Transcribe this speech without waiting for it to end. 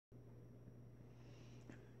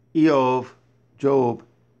Job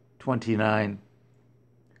 29.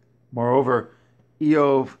 Moreover,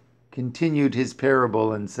 Eov continued his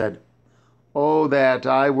parable and said, "Oh, that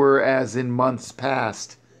I were as in months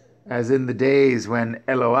past, as in the days when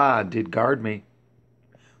HalleluYAH did guard me,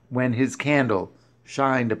 when his candle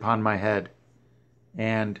shined upon my head,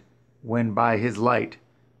 and when by his light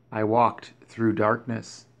I walked through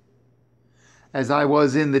darkness. As I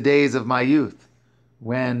was in the days of my youth,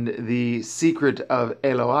 when the secret of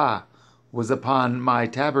HalleluYAH was upon my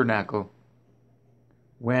tabernacle,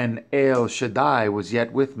 when El Shaddai was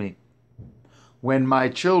yet with me, when my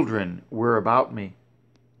children were about me,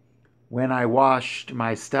 when I washed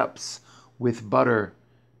my steps with butter,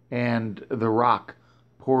 and the rock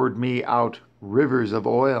poured me out rivers of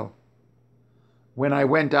oil, when I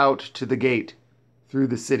went out to the gate through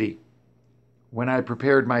the city, when I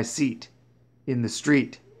prepared my seat in the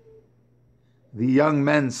street. The young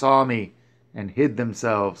men saw me and hid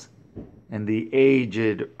themselves, and the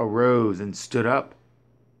aged arose and stood up.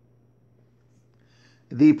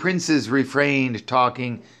 The princes refrained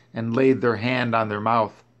talking and laid their hand on their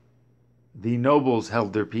mouth. The nobles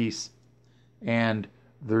held their peace, and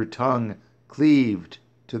their tongue cleaved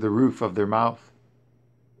to the roof of their mouth.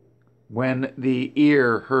 When the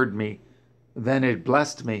ear heard me, then it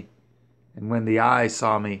blessed me, and when the eye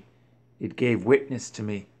saw me, it gave witness to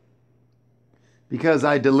me. Because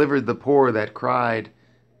I delivered the poor that cried,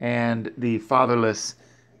 and the fatherless,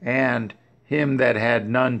 and him that had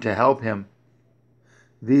none to help him.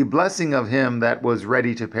 The blessing of him that was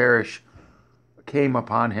ready to perish came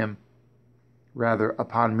upon him, rather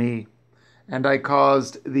upon me, and I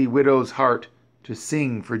caused the widow's heart to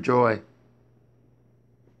sing for joy.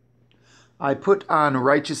 I put on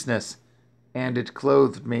righteousness, and it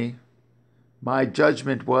clothed me. My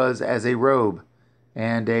judgment was as a robe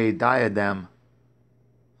and a diadem.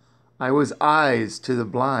 I was eyes to the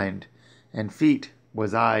blind, and feet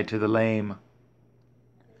was I to the lame.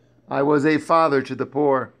 I was a father to the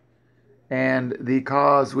poor, and the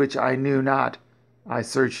cause which I knew not I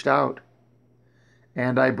searched out.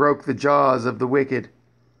 And I broke the jaws of the wicked,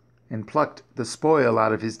 and plucked the spoil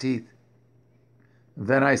out of his teeth.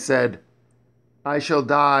 Then I said, I shall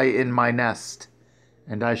die in my nest,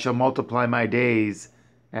 and I shall multiply my days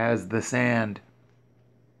as the sand.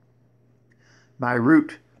 My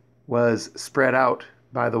root was spread out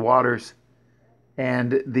by the waters,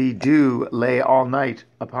 and the dew lay all night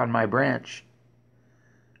upon my branch.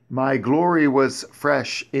 My glory was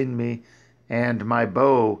fresh in me, and my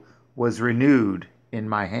bow was renewed in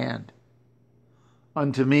my hand.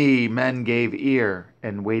 Unto me men gave ear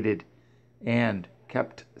and waited, and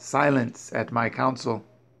kept silence at my counsel.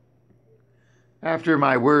 After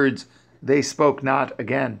my words they spoke not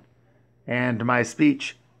again, and my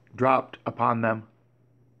speech dropped upon them.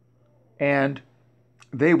 And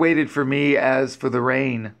they waited for me as for the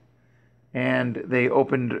rain, and they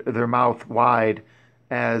opened their mouth wide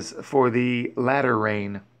as for the latter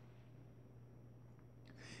rain.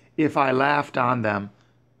 If I laughed on them,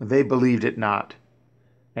 they believed it not,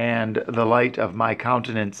 and the light of my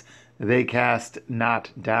countenance they cast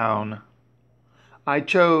not down. I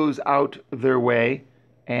chose out their way,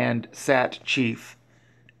 and sat chief,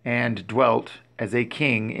 and dwelt as a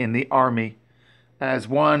king in the army, as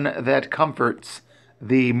one that comforts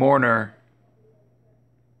the mourner